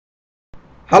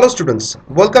Hello students,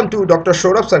 welcome to Dr.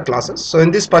 Shourab's classes. So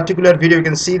in this particular video you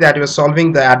can see that we are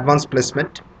solving the advanced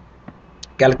placement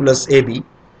calculus AB,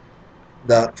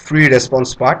 the free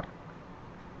response part.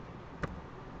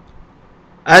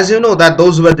 As you know that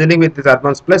those who are dealing with this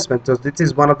advanced placement, so this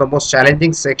is one of the most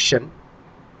challenging section,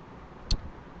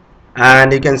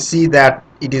 and you can see that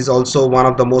it is also one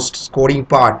of the most scoring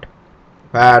part,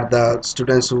 where the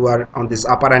students who are on this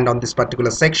upper end on this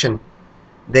particular section,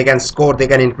 they can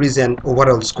increase an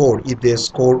overall score if they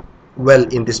score well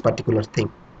in this particular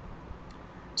thing.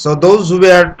 So those who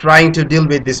are trying to deal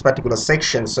with this particular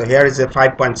section, so here is a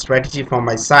 5-point strategy from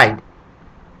my side.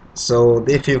 So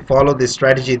if you follow this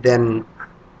strategy, then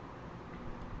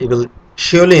it will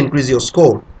surely increase your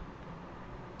score.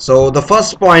 So the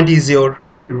first point is your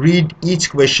read each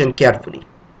question carefully.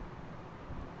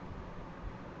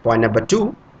 Point number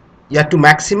 2, you have to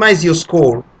maximize your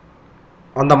score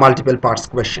on the multiple parts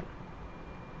question.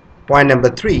 Point number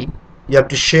 3, you have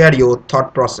to share your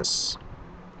thought process.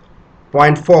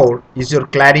 Point 4 is your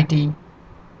clarity.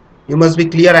 You must be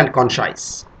clear and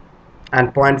concise.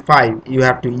 And point 5, you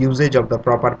have to usage of the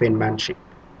proper penmanship.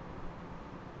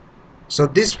 So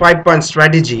this 5-point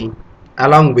strategy,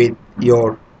 along with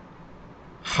your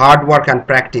hard work and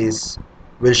practice,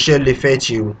 will surely fetch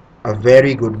you a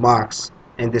very good marks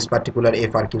in this particular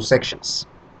FRQ sections.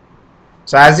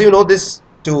 So as you know, this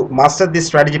to master this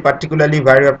strategy, particularly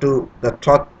where you have to the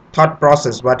thought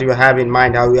process, what you have in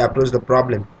mind, how you approach the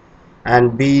problem,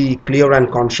 and be clear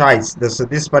and concise. So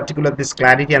this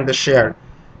clarity and the share,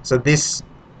 so these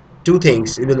two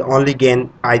things you will only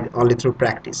gain only through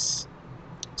practice.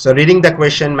 So reading the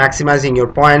question, maximizing your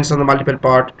points on the multiple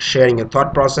part, sharing your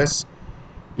thought process,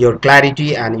 your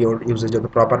clarity, and your usage of the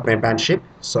proper penmanship,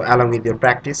 so along with your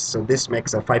practice. So this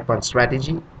makes a 5-point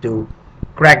strategy to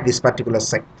crack this particular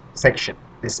section,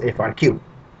 this FRQ.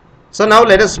 So now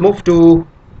let us move to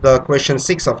the question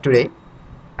 6 of today,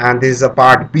 and this is a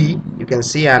part B. You can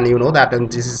see, and you know that,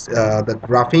 and this is the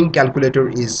graphing calculator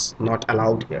is not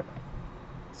allowed here.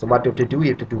 So what you have to do, you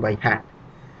have to do by hand.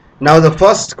 Now the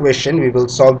first question, we will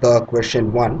solve the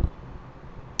question 1,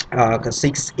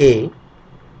 6a.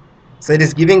 So it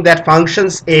is giving that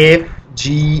functions f,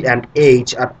 g, and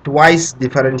h are twice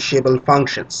differentiable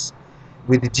functions,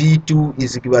 with g2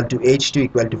 is equal to h2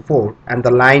 equal to 4, and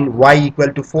the line y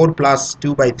equal to 4 plus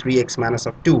 2 by 3x minus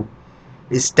of 2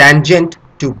 is tangent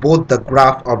to both the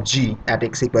graph of g at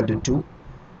x equal to 2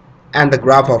 and the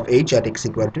graph of h at x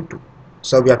equal to 2.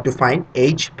 So we have to find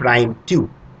h prime 2.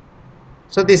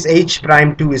 So this h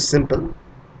prime 2 is simple.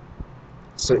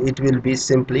 So it will be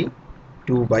simply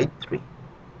 2 by 3.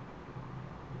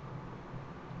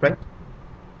 Right?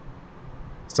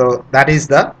 So that is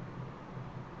the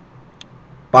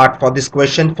part for this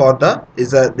question. For the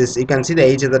this you can see the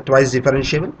h is a twice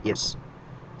differentiable. Yes.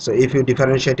 So if you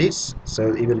differentiate this,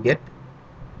 so you will get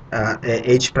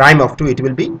h prime of 2. It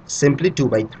will be simply 2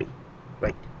 by 3.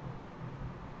 Right.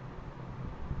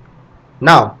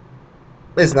 Now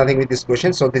there is nothing with this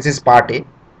question. So this is part A.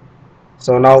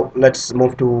 So now let's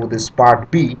move to this part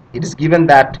B. It is given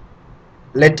that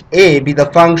let a be the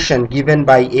function given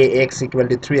by ax equal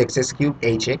to 3x cubed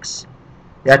hx.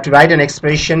 You have to write an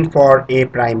expression for a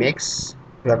prime x.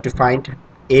 You have to find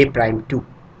a prime 2.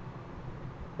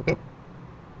 Okay.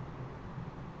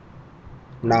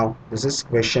 Now this is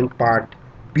question part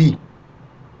B.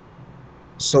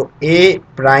 So a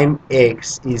prime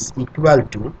x is equal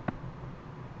to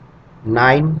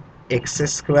 9x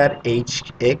square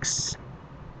hx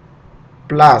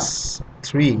plus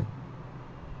 3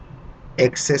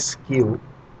 x cube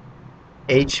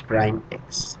h prime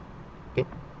x. Okay.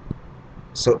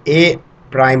 So a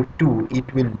prime 2,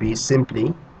 it will be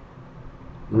simply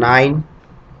 9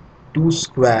 2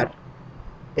 square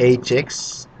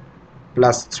hx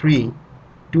plus 3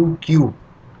 2 cube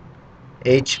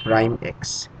h prime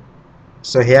x.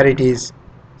 So here it is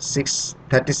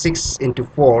 36 into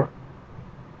 4,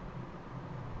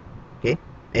 okay,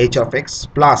 h of x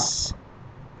plus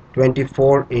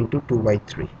 24 into 2 by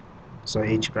 3. So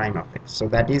h prime of x. So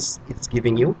that is, it's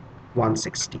giving you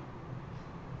 160.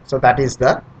 So that is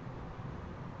the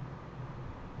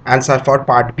answer for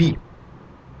part B.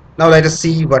 Now let us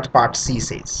see what part C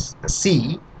says. The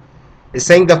C is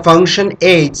saying the function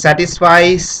h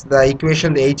satisfies the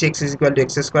equation the hx is equal to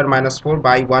x square minus 4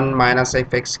 by 1 minus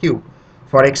fx cube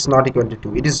for x not equal to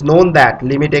 2. It is known that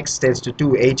limit x tends to 2,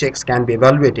 hx can be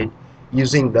evaluated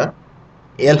using the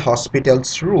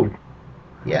L'Hospital's rule.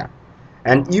 Yeah.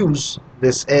 And use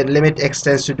this limit x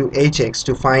tends to 2 hx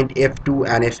to find f2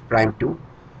 and f prime 2.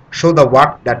 Show the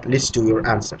work that leads to your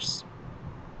answers.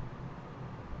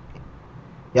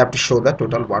 You have to show the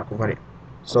total work over here.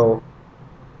 So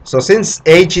So since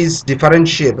h is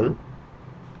differentiable,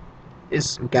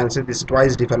 is we can say this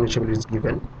twice differentiable is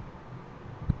given.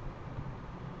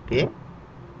 Okay,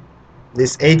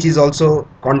 this h is also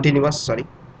continuous, sorry.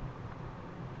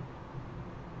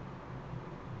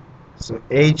 So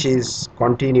h is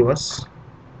continuous.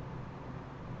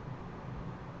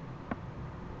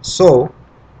 So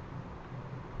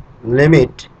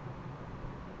limit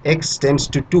x tends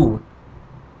to 2,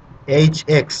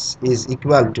 hx is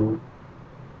equal to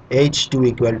h2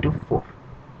 equal to 4,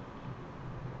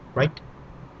 right?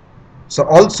 So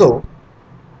also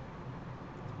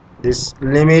this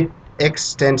limit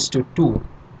x tends to 2,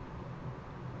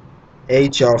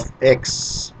 h of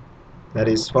x, that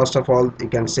is, first of all you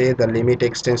can say the limit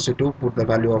x tends to 2, put the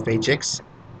value of hx,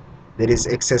 there is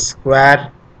x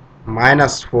square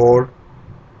minus 4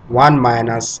 1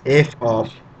 minus f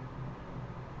of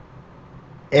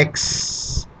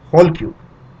x whole cube,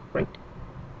 right?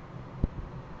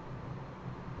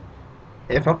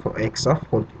 F of x of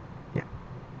whole cube, yeah.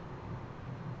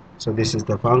 So this is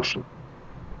the function.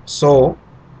 So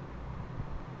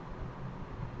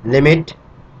limit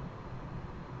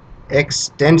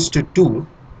x tends to 2,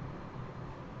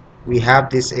 we have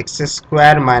this x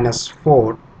square minus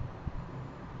 4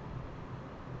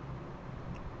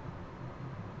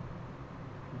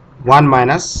 1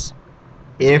 minus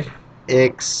f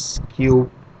x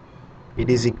cube, it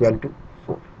is equal to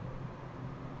 4.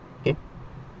 Okay,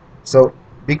 so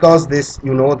because this,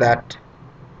 you know that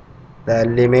the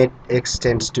limit x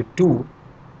tends to 2,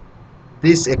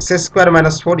 this x square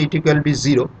minus 4, it will be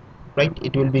 0, right?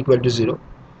 It will be equal to 0.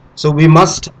 So we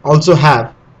must also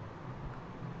have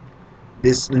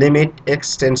this limit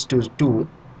x tends to 2,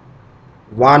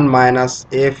 1 minus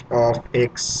f of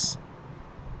x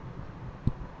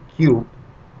cube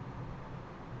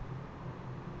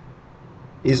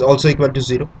is also equal to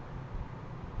 0.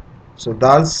 So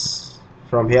thus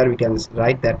from here we can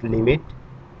write that limit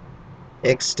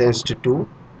x tends to 2,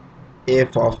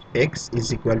 f of x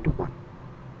is equal to 1.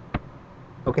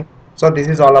 Okay, so this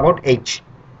is all about h.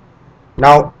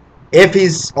 Now f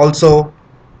is also,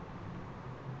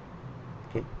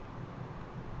 okay,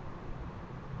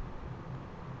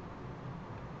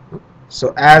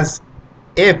 so as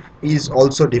f is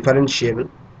also differentiable,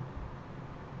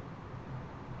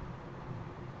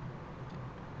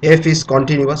 f is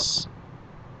continuous,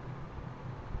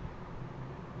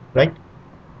 right?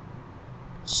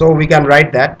 So we can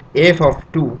write that f of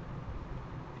 2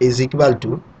 is equal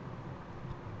to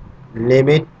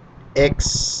limit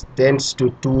x tends to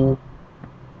 2,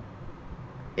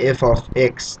 f of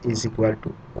x is equal to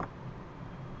 1,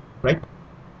 right?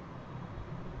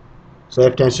 So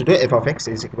f tends to 2, f of x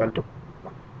is equal to 1.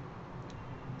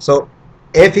 So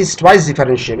f is twice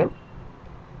differentiable.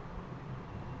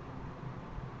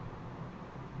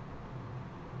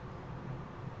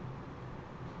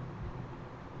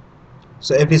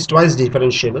 So f is twice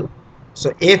differentiable.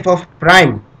 So f of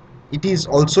prime, it is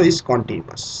also is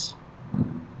continuous.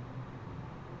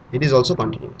 It is also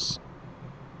continuous.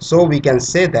 So we can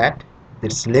say that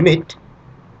this limit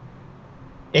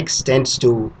x tends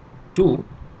to 2,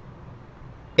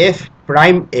 f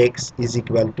prime x is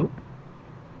equal to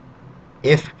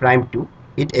f prime 2,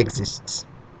 it exists.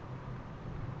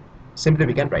 Simply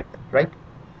we can write that, right?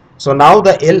 So now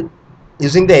the L,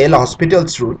 using the L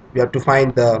Hospital's rule, we have to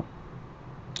find the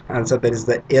answer. That is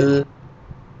the L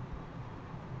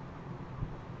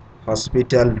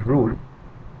Hospital rule.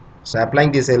 So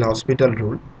applying this L Hospital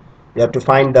rule, we have to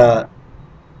find the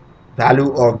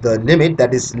value of the limit,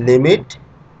 that is limit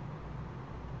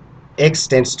x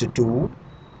tends to 2,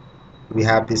 we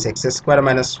have this x square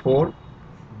minus 4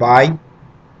 by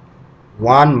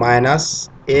 1 minus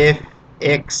f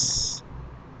x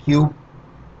cube,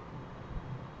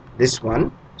 this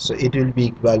one, so it will be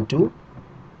equal to,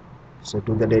 so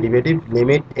to the derivative,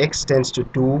 limit x tends to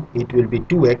 2, it will be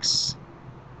 2x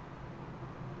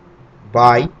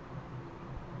by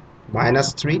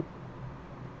minus 3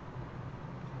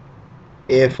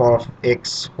 f of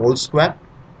x whole square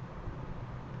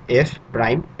f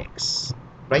prime x,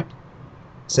 right?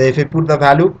 So if we put the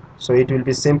value, so it will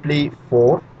be simply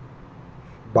 4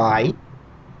 by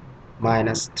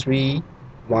minus 3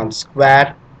 1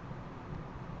 square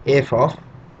f of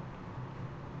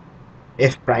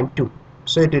f prime 2.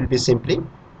 So it will be simply,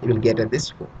 you will get at this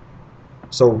 4.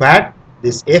 So where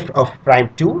this f of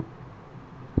prime 2,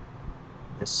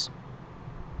 yes,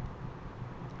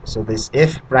 so this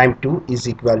f prime 2 is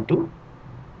equal to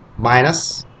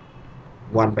minus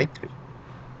 1 by 3,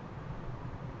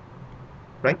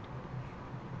 right?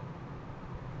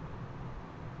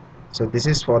 So this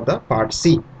is for the part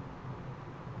C.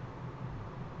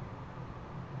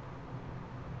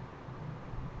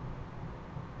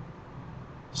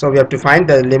 So we have to find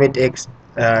the limit x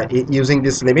using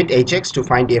this limit hx to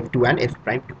find f2 and f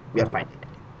prime 2. We are finding it.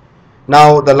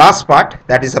 Now the last part,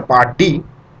 that is a part D.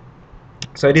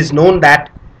 So it is known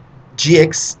that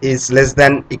gx is less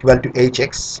than equal to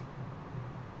hx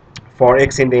for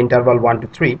x in the interval 1 to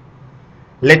 3.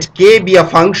 Let k be a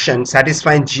function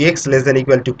satisfying gx less than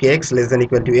equal to kx less than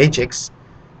equal to hx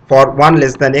for 1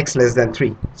 less than x less than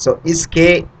 3. So is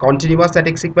k continuous at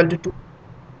x equal to 2?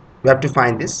 We have to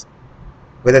find this,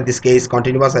 whether this k is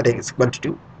continuous at x equal to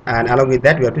 2, and along with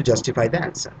that we have to justify the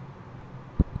answer.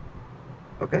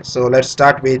 Okay, so let's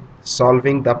start with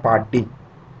solving the part D.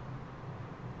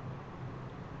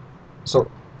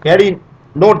 So here you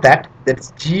note that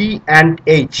that's g and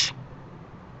h,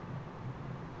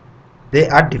 they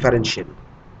are differentiable,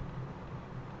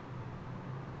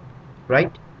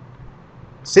 right?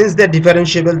 Since they're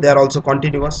differentiable, they are also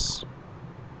continuous,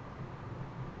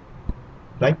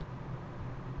 right?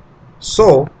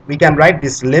 So we can write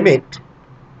this limit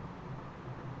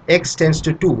x tends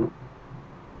to 2,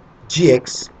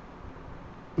 gx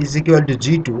is equal to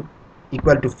g2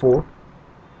 equal to 4,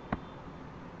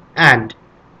 and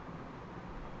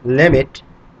limit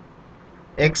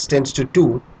x tends to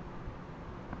 2,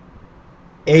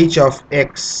 h of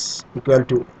x equal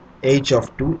to h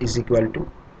of 2 is equal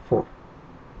to 4,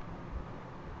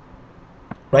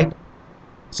 right?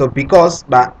 So because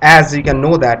as you can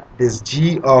know that this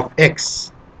g of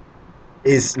x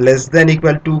is less than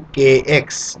equal to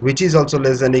kx, which is also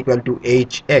less than equal to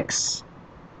hx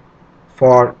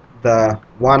for the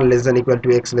 1 less than equal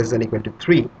to x less than equal to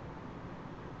 3,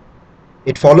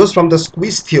 it follows from the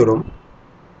squeeze theorem,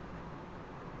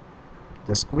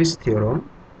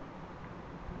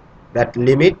 that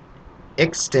limit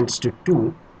x tends to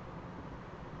 2,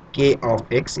 k of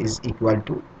x is equal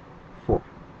to 4.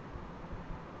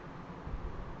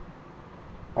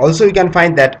 Also you can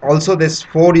find that also this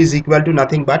 4 is equal to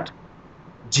nothing but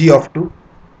g of 2,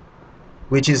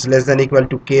 which is less than equal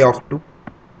to k of 2,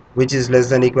 which is less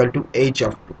than equal to h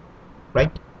of 2,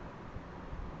 right,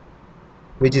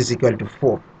 which is equal to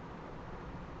 4.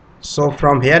 So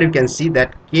from here you can see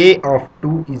that k of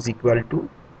 2 is equal to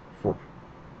 4.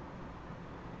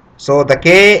 So the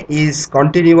k is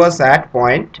continuous at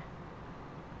point,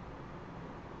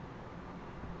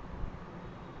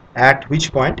 at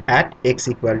which point? At x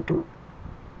equal to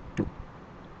 2.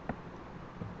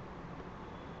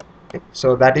 Okay,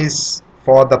 so that is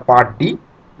for the part D.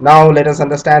 Now let us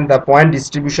understand the point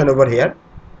distribution over here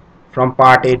from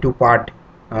part A to part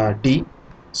D.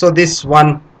 So this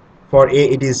one, for A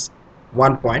it is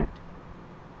 1 point.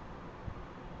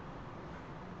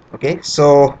 Okay,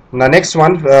 so the next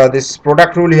one, this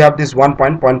product rule, you have this 1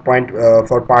 point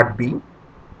for part B.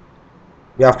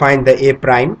 We have find the A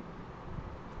prime.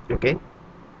 Okay,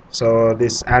 so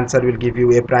this answer will give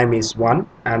you A prime is 1,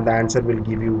 and the answer will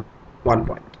give you 1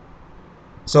 point.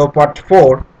 So part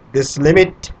 4, this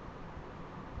limit,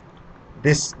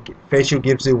 this ratio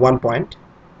gives you 1 point.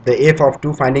 The f of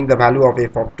 2, finding the value of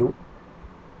f of 2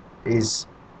 is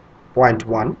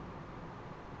 0.1.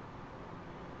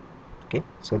 Okay,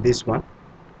 so this one,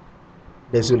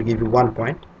 this will give you 1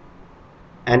 point,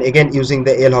 and again using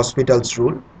the L'Hospital's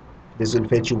rule, this will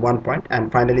fetch you 1 point,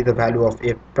 and finally the value of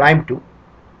f prime 2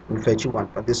 will fetch you 1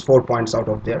 point. This 4 points out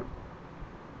of there.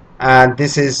 And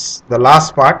this is the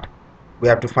last part. We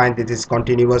have to find that this is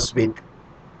continuous with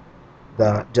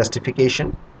the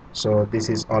justification. So this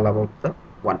is all about the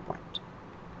 1 point.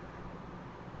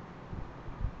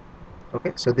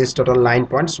 Okay, so this total 9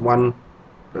 points, 1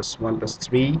 plus 1 plus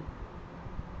 3,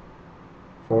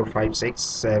 4, 5, 6,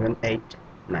 7, 8,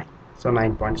 9. So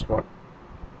 9 points for.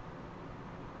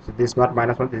 So this is not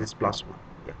 -1, this is +1.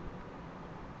 Yeah.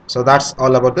 So that's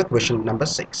all about the question number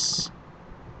 6.